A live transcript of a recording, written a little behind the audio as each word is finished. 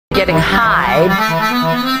getting high.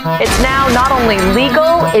 It's now not only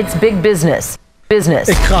legal, it's big business.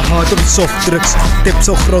 Ik ga hard op de softdrugs, tip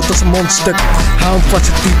zo groot als een mondstuk. Hou hem vast,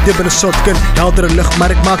 het die dubbele shotgun. Heldere lucht,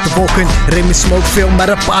 maar ik maak de wolken. Remy smoke veel, maar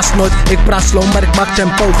dat paast nooit. Ik praat slow, maar ik maak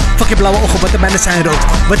tempo. Fuck je blauwe ogen, want de mijnen zijn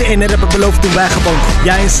rood. Wat de ene rapper belooft, doen wij gewoon.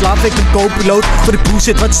 Jij in slaap, ik een co-piloot. Voor de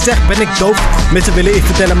bullshit, wat je zegt, ben ik doof. Mensen willen iets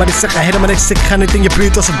vertellen, maar die zeggen helemaal niks. Ik ga niet in je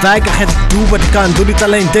buurt als een wijkagent. Ik doe wat ik kan, doe niet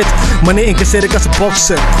alleen dit. Maar nu incasseer ik als een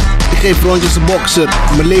bokser. Ik geef rondjes als een bokser.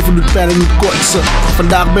 Mijn leven doet pijn en niet kotsen.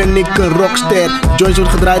 Vandaag ben ik een rockster. Joints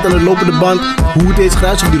wordt gedraaid aan de lopende band. Hoe het eens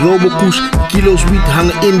gruis of die robokoes. Kilo's wiet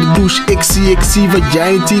hangen in de douche. Ik zie wat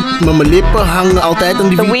jij niet ziet. Maar mijn lippen hangen altijd aan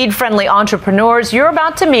die wiet. The weed-friendly entrepreneurs you're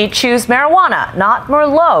about to meet choose marijuana, not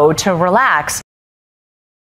Merlot, to relax.